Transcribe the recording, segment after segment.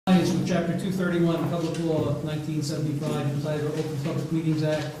Chapter 231, Public Law 1975, entitled Open Public Meetings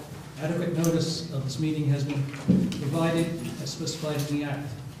Act. Adequate notice of this meeting has been provided as specified in the Act.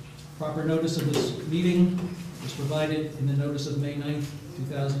 Proper notice of this meeting was provided in the notice of May 9th,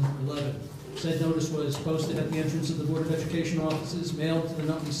 2011. Said notice was posted at the entrance of the Board of Education offices, mailed to the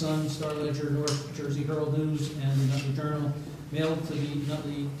Nutley Sun, Star Ledger, North Jersey Herald News, and the Nutley Journal, mailed to the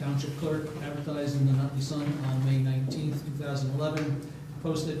Nutley Township Clerk, advertised in the Nutley Sun on May 19th, 2011,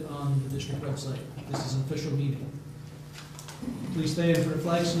 posted on the district website. This is an official meeting. Please stand for the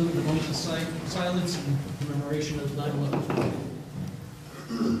flag salute and a moment of silence in commemoration of 9/11.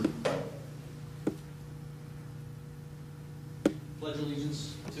 Pledge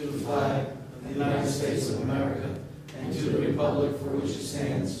allegiance to the flag of the United States of America and to the republic for which it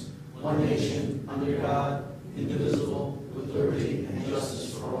stands, one nation, under God, indivisible, with liberty and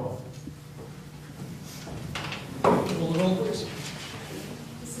justice for all. Roll the roll, please.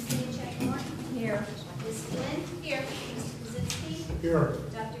 Mrs. Minchek Morton. Here. Ms. Flynn. Here. Mr. Kaczynski. Here.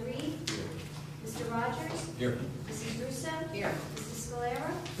 Dr. Reed. Mr. Rogers. Here. Mrs. Russo. Here. Mrs.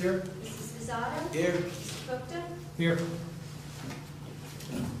 Scalera. Here. Mrs. Pizzotto. Here. Mr. Gupta. Here.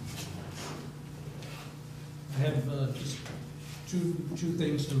 I have just two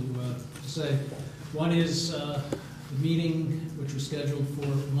things to say. One is the meeting, which was scheduled for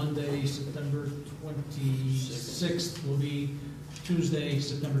Monday, September 26th, will be Tuesday,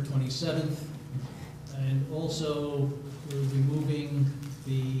 September 27th. And also, we'll be moving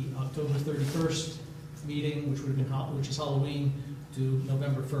the October 31st meeting, which is Halloween, to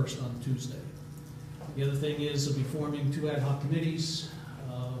November 1st on Tuesday. The other thing is we'll be forming two ad hoc committees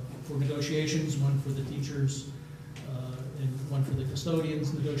for negotiations, one for the teachers and one for the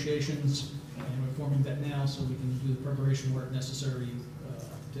custodians negotiations. And we're forming that now so we can do the preparation work necessary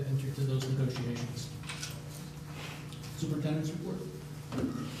to enter into those negotiations. Superintendent's report.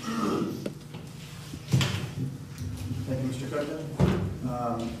 Thank you, Mr. Cook.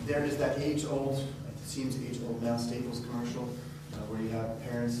 There is that age-old, it seems age-old now, Staples commercial, where you have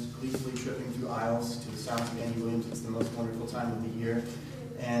parents gleefully tripping through aisles to the sounds of Andy Williams. It's the most wonderful time of the year.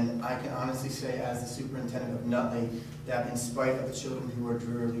 And I can honestly say, as the superintendent of Nutley, that in spite of the children who are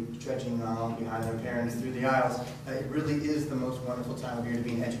drearily trudging along behind their parents through the aisles, it really is the most wonderful time of year to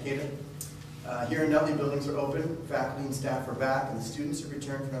be an educator. Here in Nutley, buildings are open, faculty and staff are back, and the students have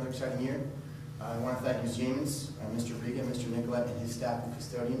returned for another exciting year. I want to thank Ms. Jamens, Mr. Riga, Mr. Nicolette, and his staff of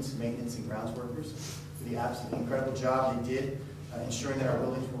custodians, maintenance, and grounds workers for the absolutely incredible job they did ensuring that our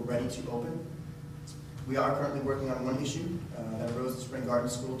buildings were ready to open. We are currently working on one issue that arose at Spring Garden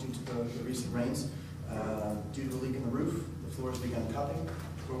School due to the recent rains. Due to a leak in the roof, the floor has begun cupping.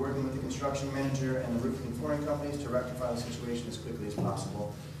 We're working with the construction manager and the roofing and flooring companies to rectify the situation as quickly as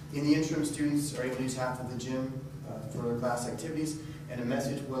possible. In the interim, students are able to use half of the gym for their class activities, and a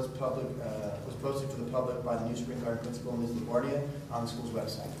message was posted to the public by the new Spring Garden principal, Ms. LaGuardia, on the school's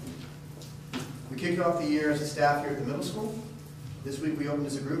website. We kicked off the year as a staff here at the middle school. This week we opened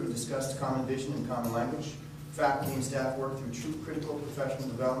as a group and discussed common vision and common language. Faculty and staff worked through true critical professional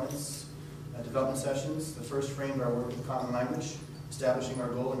development sessions. The first framed our work with common language, establishing our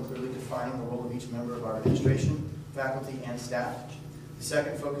goal and clearly defining the role of each member of our administration, faculty, and staff. The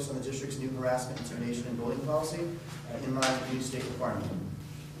second focused on the district's new harassment, intimidation, and bullying policy in line with the new state requirement.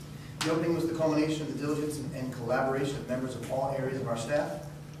 The opening was the culmination of the diligence and collaboration of members of all areas of our staff.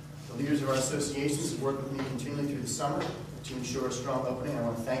 The leaders of our associations have worked with me continually through the summer to ensure a strong opening. I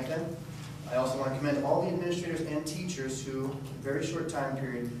want to thank them. I also want to commend all the administrators and teachers who, in a very short time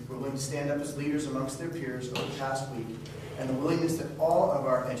period, were willing to stand up as leaders amongst their peers over the past week, and the willingness that all of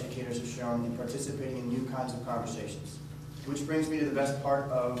our educators have shown in participating in new kinds of conversations. Which brings me to the best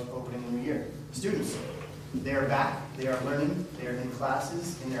part of opening the new year. Students. They are back, they are learning, they are in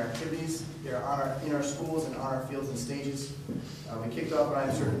classes, in their activities, they are in our schools and on our fields and stages. We kicked off what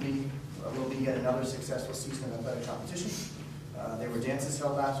I'm certain will be yet another successful season of athletic competition. There were dances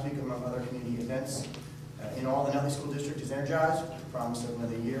held last week among other community events. In all, the Nutley School District is energized with the promise of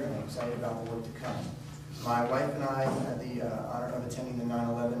another year, and I'm excited about the work to come. My wife and I had the honor of attending the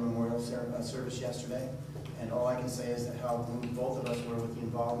 9/11 memorial service yesterday, and all I can say is that how moved both of us were with the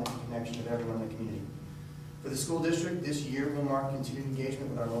involvement and connection of everyone in the community. For the school district, this year will mark continued engagement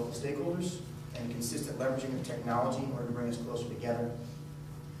with our local stakeholders and consistent leveraging of technology in order to bring us closer together.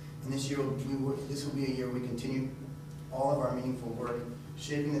 And this year, this will be a year we continue all of our meaningful work,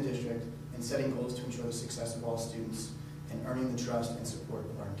 shaping the district and setting goals to ensure the success of all students and earning the trust and support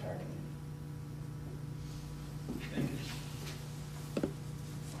of our entire community. Thank you.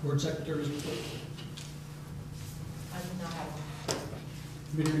 Board Secretary's report. I do not have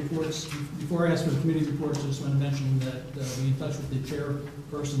one. committee reports. Before I ask for the committee reports, I just want to mention that we in touch with the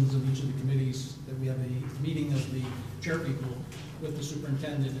chairpersons of each of the committees, that we have a meeting of the chairpeople with the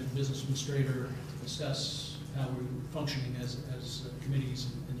superintendent and business administrator to discuss how we're functioning as committees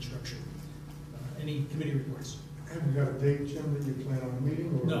in the structure. Any committee reports? Have you got a date, Jim, that you plan on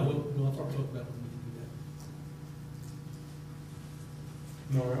meeting? Or? No, we'll have to talk about when we can do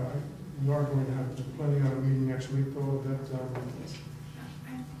that. No, we are going to have, planning on a meeting next week, though, that,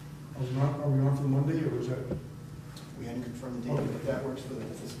 are we on for Monday, or is that? We hadn't confirmed the date, but if that works for the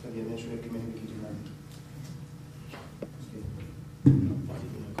administrative committee, we can do Monday.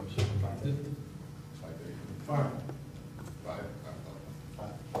 Five.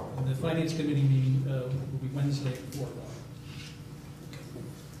 And the finance committee meeting will be Wednesday at 4 o'clock.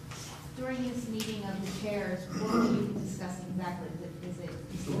 During this meeting of the chairs, what will you be discussing exactly? Is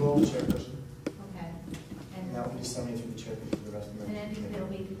it? The role of chairperson, Okay. and that will be disseminated through the chair for the rest of the And then committee. it'll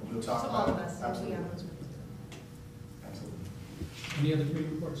be We'll to talk all of about it. us. It'll be on those. Absolutely. Any other committee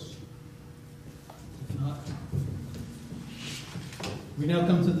reports? If not, we now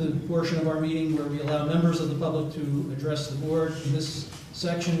come to the portion of our meeting where we allow members of the public to address the board. In this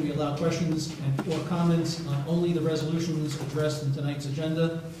section, we allow questions and/or comments on only the resolutions addressed in tonight's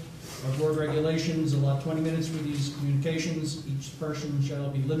agenda. Our board regulations allow 20 minutes for these communications. Each person shall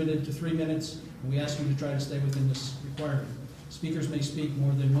be limited to 3 minutes, and we ask you to try to stay within this requirement. Speakers may speak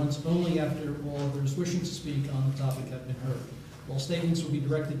more than once only after all others wishing to speak on the topic have been heard. All statements will be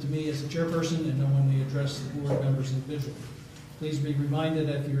directed to me as the chairperson, and no one may address the board members individually. Please be reminded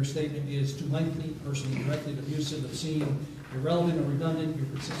that if your statement is too lengthy, personally directed, abusive, obscene, irrelevant, or redundant, your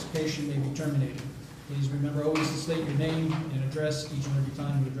participation may be terminated. Please remember always to state your name and address each and every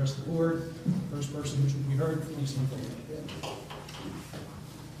time you address the board. First person which will be heard, please come forward.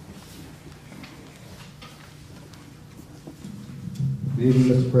 Good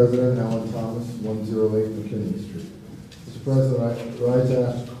evening, Mr. President. Alan Thomas, 108 McKinley Street. Mr. President, I'd like to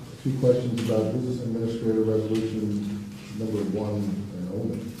ask a few questions about Business Administrator Resolution number 1 and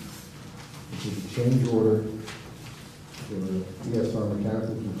only, which is a change order for ESR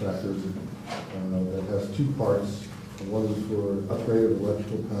mechanical contractors that has 2 parts. One is for upgrade of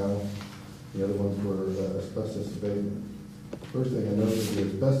electrical panel, the other one's for asbestos abatement. First thing I noticed, the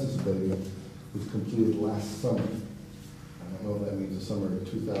asbestos abatement was completed last summer. I don't know if that means the summer of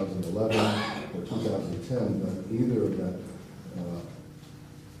 2011 or 2010, but either of that,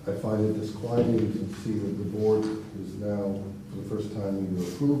 I find it disquieting to see that the board is now, for the first time, either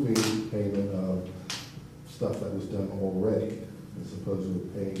approving payment of stuff that was done already, as opposed to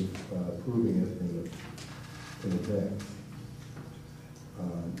approving it in advance.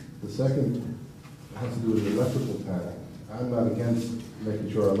 The second has to do with the electrical panel. I'm not against making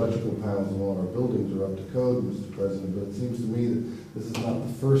sure our electrical panels in all our buildings are up to code, Mr. President, but it seems to me that this is not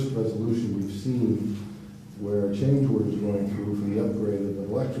the first resolution we've seen where a change order is going through for the upgrade of an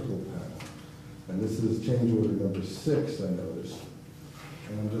electrical panel. And this is change order number 6, I noticed.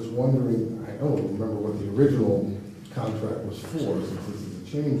 And I'm just wondering, I don't remember what the original contract was for, since this is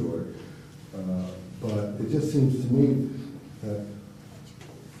a change order. But it just seems to me that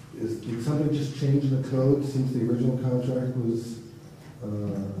did something just change in the code since the original contract was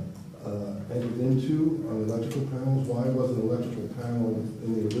entered into on electrical panels? Why wasn't an electrical panel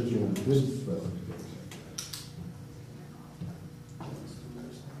in the original bid specification?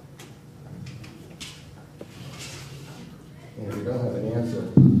 And if you don't have an answer,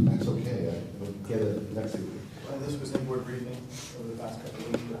 that's okay. We'll get it next week. This was in board briefing over the past couple of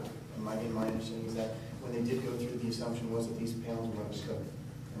weeks, but my understanding is that when they did go through, the assumption was that these panels were up to code.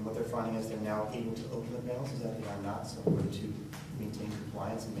 And what they're finding is they're now able to open the panels, is that they are not, so we're to maintain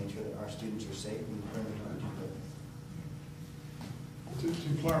compliance and make sure that our students are safe and bring them to the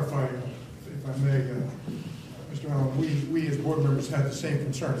To clarify, if I may, Mr. Allen, we as board members had the same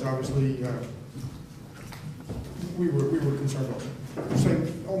concerns. Obviously, we were concerned also.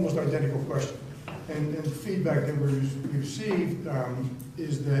 Same, almost identical question. And the feedback that we received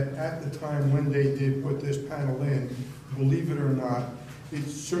is that at the time when they did put this panel in, believe it or not, it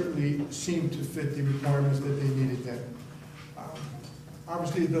certainly seemed to fit the requirements that they needed then.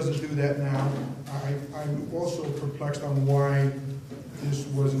 Obviously, it doesn't do that now. I'm also perplexed on why this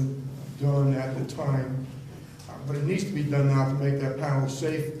wasn't done at the time, but it needs to be done now to make that panel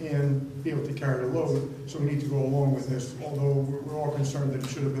safe and be able to carry the load, so we need to go along with this, although we're all concerned that it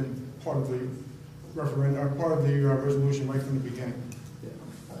should have been part of the referendum, or part of the resolution right from the beginning. Yeah,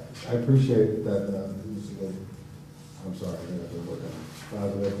 I appreciate that. I'm sorry, I have to work on it.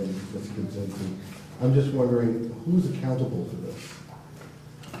 I'm just wondering, who's accountable for this?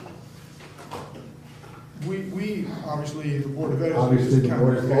 we, obviously, the Board of Ed. Obviously, the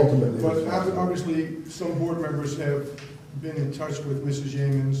Board is ultimately But responsible. obviously, some board members have been in touch with Mrs.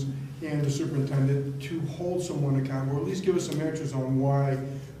 Yeamans and the superintendent to hold someone accountable, or at least give us some answers on why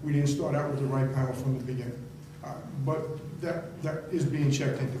we didn't start out with the right panel from the beginning. But that is being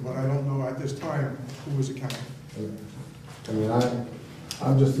checked into, but I don't know at this time who was accountable. I mean,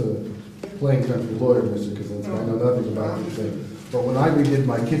 I'm just a plain country lawyer, Mr. Kaczynski, I know nothing about these things. But when I redid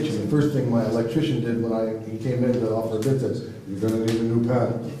my kitchen, the first thing my electrician did when he came in to offer a bid says, "You're gonna need a new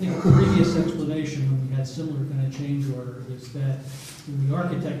panel." I think the previous explanation, when we had similar kind of change order, is that when the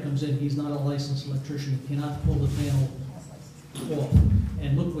architect comes in, he's not a licensed electrician, he cannot pull the panel off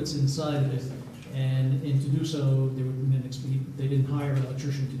and look what's inside of it. And to do so, they didn't hire an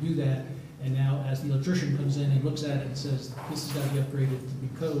electrician to do that. And now, as the electrician comes in and looks at it and says, this has got to be upgraded to be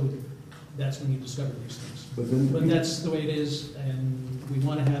code, that's when you discover these things. But that's the way it is, and we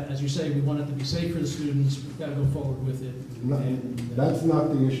want to have, as you say, we want it to be safe for the students, we've got to go forward with it. And, That's not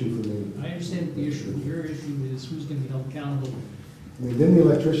the issue for me. I understand the issue. Your issue is who's going to be held accountable. I mean, didn't the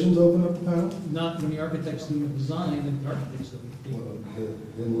electricians open up the panel? Not when the architects do the design, and the architects do it. Well,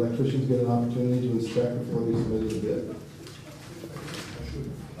 didn't electricians get an opportunity to inspect before they submitted the bid?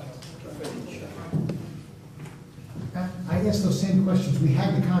 I asked those same questions. We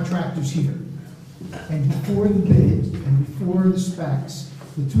had the contractors here. And before the bid and before the specs,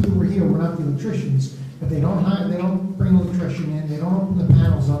 the two that were here were not the electricians, but they don't bring an electrician in, they don't open the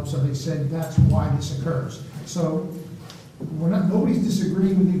panels up, so they said that's why this occurs. So nobody's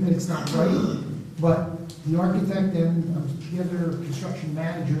disagreeing with you that it's not right, but the architect and the other construction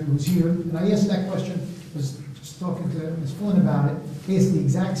manager who was here, and I asked that question, was just talking to Ms. Flynn about it, they asked the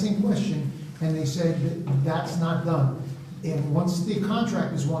exact same question, and they said that that's not done. And once the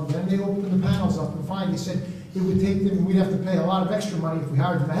contract is won, then they open the panels up and find, they said it would take them, we'd have to pay a lot of extra money if we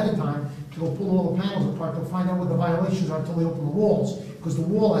hired them ahead of time to go pull all the panels apart. They'll find out what the violations are until they open the walls, because the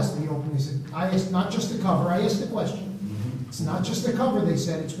wall has to be open. They said, I asked not just the cover, I asked the question. It's not just the cover, they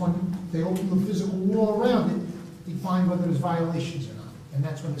said, it's when they open the physical wall around it, they find whether there's violations or not. And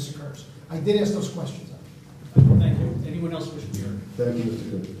that's when this occurs. I did ask those questions. Thank you. Anyone else wish to be heard? Thank you,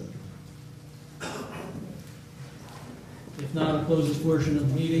 Mr. Kaczynski. If not, I'll close this portion of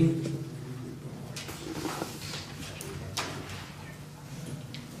the meeting.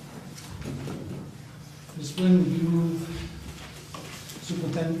 Ms. Flynn, would you move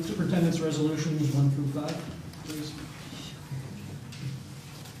superintendent's resolutions 1 through 5, please?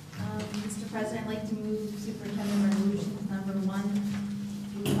 Mr. President, I'd like to move superintendent resolutions number 1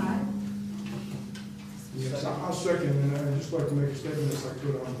 through 5. Yes, I'll second, and I'd just like to make a statement if I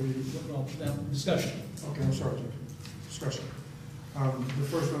could on the, Well, now, discussion. okay, I'm sorry, Judge. Discussion. The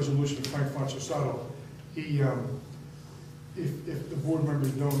first resolution, Frank Fonsesato, he, if the board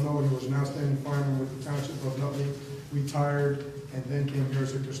members don't know, he was an outstanding fireman with the Township of Nutley, retired, and then came here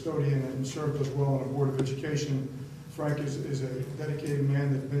as a custodian and served us well on the Board of Education. Frank is a dedicated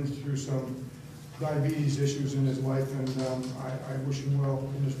man that's been through some diabetes issues in his life, and I wish him well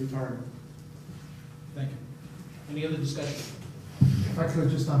in his retirement. Thank you. Any other discussion? If I could,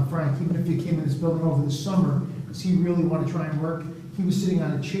 just on Frank, even if he came in this building over the summer, because he really wanted to try and work, he was sitting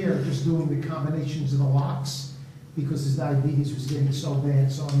on a chair just doing the combinations of the locks because his diabetes was getting so bad.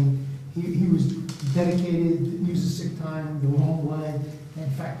 So, I mean, he was dedicated, didn't use his sick time the wrong way, and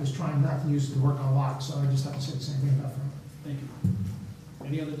in fact was trying not to use it to work on locks. So I just have to say the same thing about Frank. Thank you.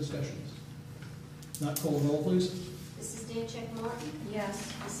 Any other discussions? Not call roll, please. Mrs. Dancheck Martin?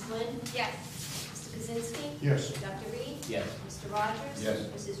 Yes. Ms. Flynn? Yes. Mr. Kaczynski? Yes. Dr. Reed? Yes. Mr. Rogers? Yes.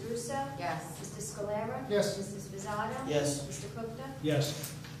 Mrs. Russo? Yes. Mr. Scalera? Yes. Mrs. Bizzardo? Yes. Mr. Gupta?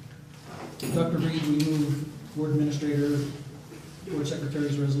 Yes. Dr. Reed, we move board administrator, board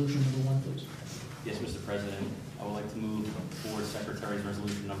secretary's resolution number 1, please. Yes, Mr. President. I would like to move Board Secretary's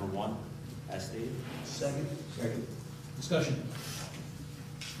Resolution Number 1, as stated. Second. Second. Discussion.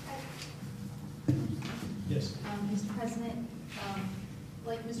 Yes. Mr. President,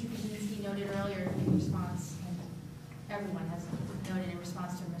 like Mr. Kaczynski noted earlier in response, and everyone has noted in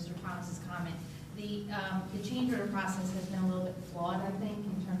response to Mr. Thomas's comment, the change order process has been a little bit flawed, I think,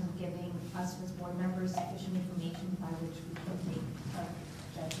 in terms of giving us as board members sufficient information by which we can make a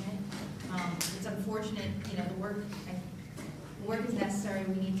judgment. It's unfortunate, the work is necessary,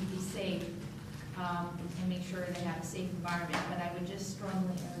 we need to be safe, and make sure they have a safe environment, but I would just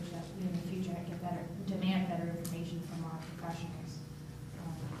strongly urge that we in the future demand better information from our professionals.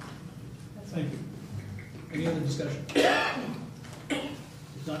 Thank you. Any other discussion?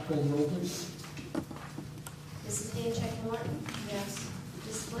 If not, call roll, please. Mrs. Dancheck Martin? Yes.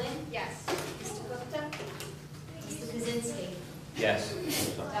 Ms. Flynn? Yes. Mr. Gupta? Mr. Kaczynski? Yes.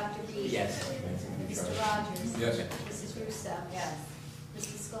 Dr. Beat? Yes. Mr. Rogers? Yes. Mrs. Russo? Yes.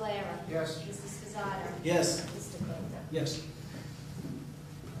 Mr. Scalera? Yes. Mr. Scazzato? Yes. Mr. Costa? Yes.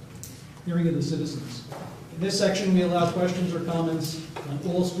 Hearing of the citizens. In this section, we allow questions or comments on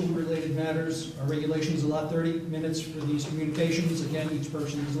all school-related matters. Our regulations allow 30 minutes for these communications. Again, each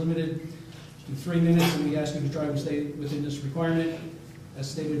person is limited to 3 minutes, and we ask you to try to stay within this requirement. As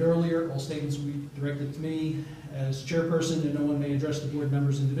stated earlier, all statements will be directed to me as chairperson, and no one may address the board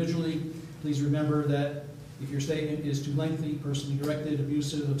members individually. Please remember that if your statement is too lengthy, personally directed,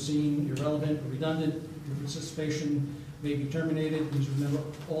 abusive, obscene, irrelevant, or redundant, your participation may be terminated. Please remember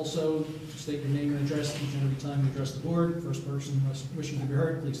also to state your name and address each and every time you address the board. First person wishing to be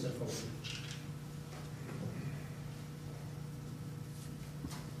heard, please step forward.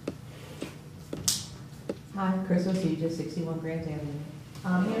 Hi, Chris Osija, 61 Grant Avenue.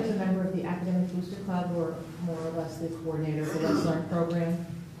 I'm here as a member of the Academic Booster Club, or more or less the coordinator of the Let's Learn program.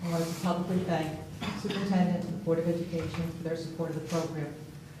 I wanted to publicly thank the Superintendent and the Board of Education for their support of the program.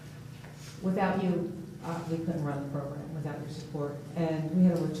 Without you, we couldn't run the program without your support. And we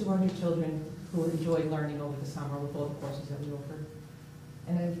had over 200 children who enjoyed learning over the summer with all the courses that we offered.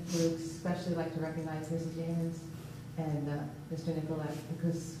 And I would especially like to recognize Mrs. Yammons and Mr. Nicolette,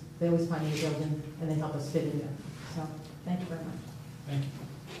 because they always find me a building and they help us fit in there. So, thank you very much. Thank you.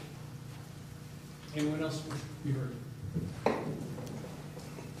 Anyone else wish to be heard?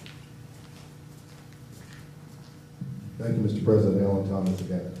 Thank you, Mr. President. Alan Thomas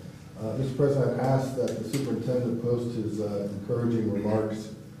again. Mr. President, I asked that the superintendent post his encouraging remarks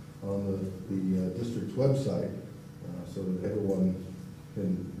on the district's website so that everyone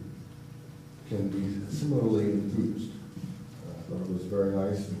can be similarly enthused. I thought it was very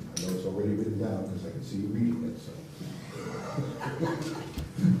nice, and I know it's already written down because I can see you reading it. So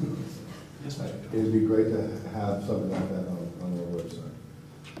Yes, ma'am. it'd be great to have something like that on our website.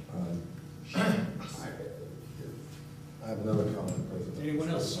 I have another comment, President. Anyone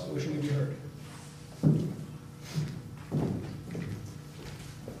else wishing to be heard?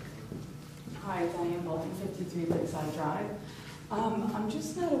 Hi, Diane Bolton, 53 Lakeside Drive. I'm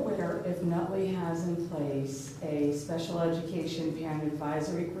just not aware if Nutley has in place a special education parent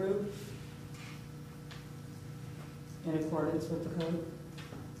advisory group in accordance with the code.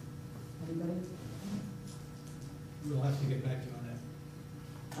 Anybody? We'll have to get back to you on that.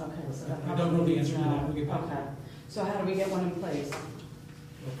 Okay, so I don't know the answer to that. We'll get back to you. Okay, so how do we get one in place?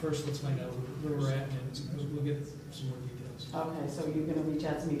 Well, first, let's find out where we're at, and we'll get some more details. Okay, so you're going to reach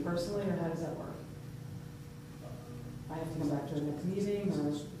out to me personally, or how does that work? I have to come back to the next meeting,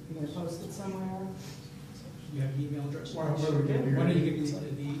 or you're going to post it somewhere? You have an email address? Why don't we give you- Why don't you give me the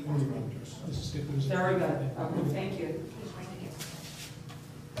email address? Mrs. Skipper's. Very good. Okay, thank you.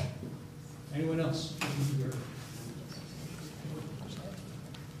 Anyone else wishing to be heard?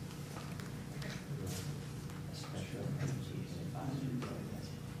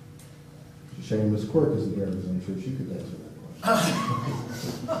 Shame Ms. Quirk isn't here because I'm sure she could answer that question.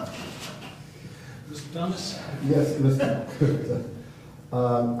 Mr. Thomas? Yes, Mr. I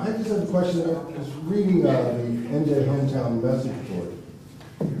just have a question. I was reading the NJ Hometown Message Board.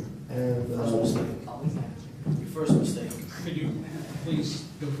 And, First mistake. Your first mistake. Could you please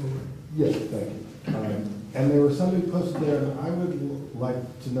go forward? yes, thank you. And there was something posted there, and I would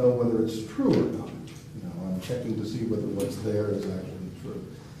like to know whether it's true or not. You know, I'm checking to see whether what's there is actually true.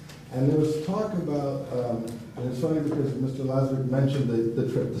 And there was talk about, and it's funny because Mr. Lazarus mentioned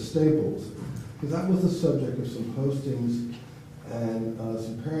the trip to Staples, because that was the subject of some postings, and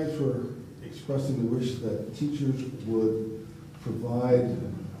some parents were expressing the wish that teachers would provide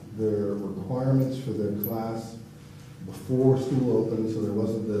their requirements for their class before school opened, so there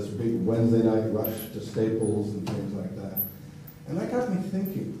wasn't this big Wednesday night rush to Staples and things like that. And that got me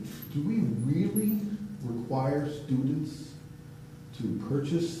thinking, do we really require students to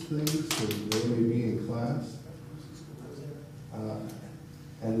purchase things so that they may be in class?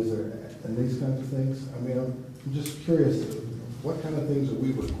 And these kinds of things? I mean, I'm just curious, what kind of things are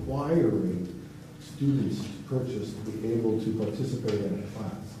we requiring students to purchase to be able to participate in a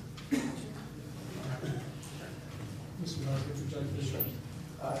class? Mr. Lazarus, would you like to start?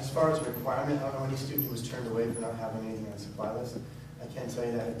 As far as a requirement, I don't know any student who was turned away for not having anything on the supply list. I can tell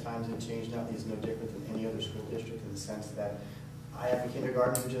you that at times it changed. Nutley is no different than any other school district in the sense that I have a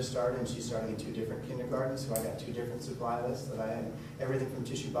kindergarten who just started, and she's starting in 2 different kindergartens, so I got 2 different supply lists that I had. Everything from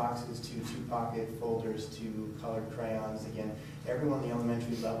tissue boxes to 2-pocket folders to colored crayons. Again, everyone on the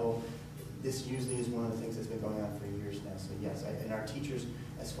elementary level, this usually is one of the things that's been going on for years now. So yes, and our teachers,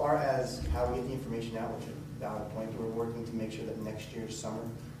 as far as how we get the information out, which is a valid point, we're working to make sure that next year's summer,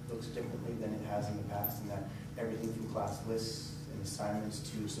 looks differently than it has in the past, and that everything from class lists and assignments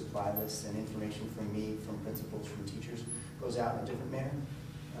to supply lists and information from me, from principals, from teachers, goes out in a different manner,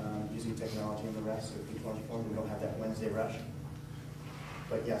 using technology and the rest, so if people informed, we don't have that Wednesday rush.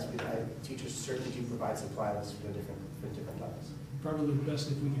 But yes, teachers certainly do provide supply lists for different levels. Probably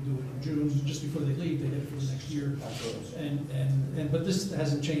best if we could do it in June, just before they leave, they get it for the next year. Absolutely. But this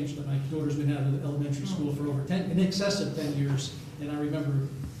hasn't changed. My daughter's been out of elementary school for over in excess of 10 years, and I remember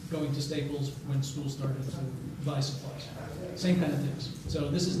going to Staples when school started to buy supplies. Same kind of things. So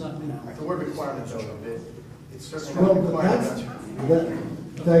this is not new. The word requirement, though, it's certainly Well, not but required.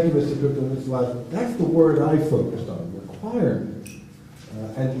 thank you, Mr. Cook, and Ms. Last. That's the word I focused on, requirement.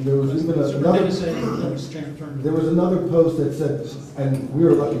 And there was even there was another post that said, and we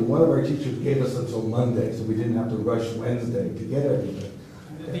were lucky, one of our teachers gave us until Monday, so we didn't have to rush Wednesday to get everything.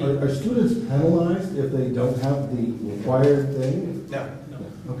 Are students penalized if they don't have the required thing? No.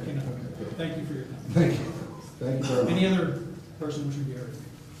 No. Okay. Thank you for your comment. Thank you. Thank you very much. Any other person wishing to be heard?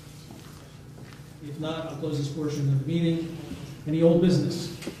 If not, I'll close this portion of the meeting. Any old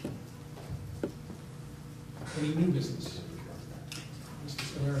business? Any new business? Mr.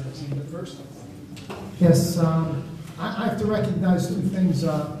 Scalera has seen it first. Yes, I have to recognize two things,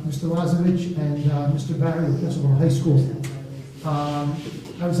 Mr. Lazarevich and Mr. Barry, the principal of high school.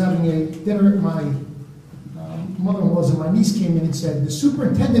 I was having a dinner at my mother-in-law's, and my niece came in and said, the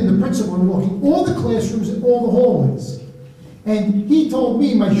superintendent and the principal are walking all the classrooms and all the hallways. And he told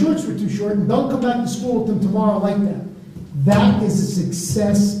me my shorts were too short and don't come back to school with them tomorrow like that. That is a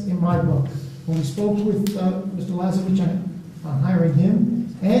success in my book. When we spoke with Mr. Lazarevich on hiring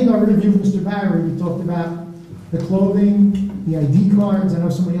him and our interview with Mr. Barry, we talked about the clothing, the ID cards. I know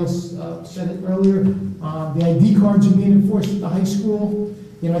somebody else said it earlier. The ID cards are being enforced at the high school.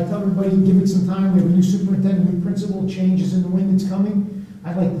 You know, I tell everybody, give it some time. We have a new superintendent, new principal, changes in the wind that's coming.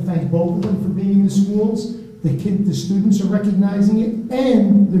 I'd like to thank both of them for being in the schools. The students are recognizing it,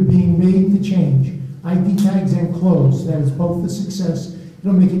 and they're being made to change. ID tags and clothes. That is both a success.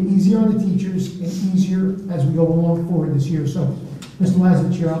 It'll make it easier on the teachers and easier as we go along forward this year. So, Mr.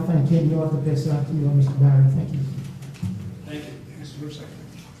 Lazarevich here, I'll thank him. You'll have to pass it out to you, Mr. Barry. Thank you. Thank you. Mr. Russo.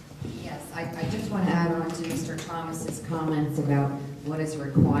 Yes, I just want to add on to Mr. Thomas's comments about what is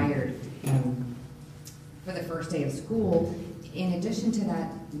required for the first day of school. In addition to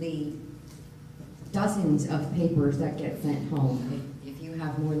that, the dozens of papers that get sent home. If you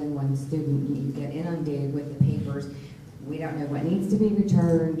have more than one student, you get inundated with the papers. We don't know what needs to be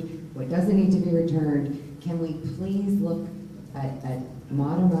returned, what doesn't need to be returned. Can we please look at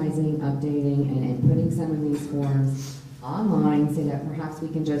modernizing, updating, and putting some of these forms online so that perhaps we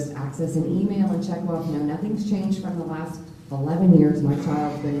can just access an email and check off, no, nothing's changed from the last 11 years my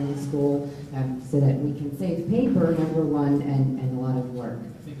child's been in school, so that we can save paper, number one, and a lot of work.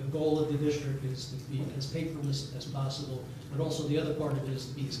 I think the goal of the district is to be as paperless as possible, but also the other part of it is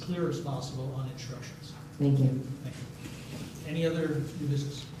to be as clear as possible on instructions. Thank you. Thank you. Any other new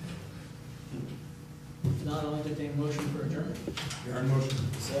business? If not, I'll entertain a motion for adjournment. Your motion.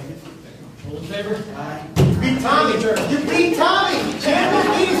 Second. All in favor? Aye. You beat Tommy! You beat Tommy! Champion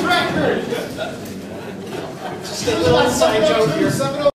League's record! Just a little inside joke here.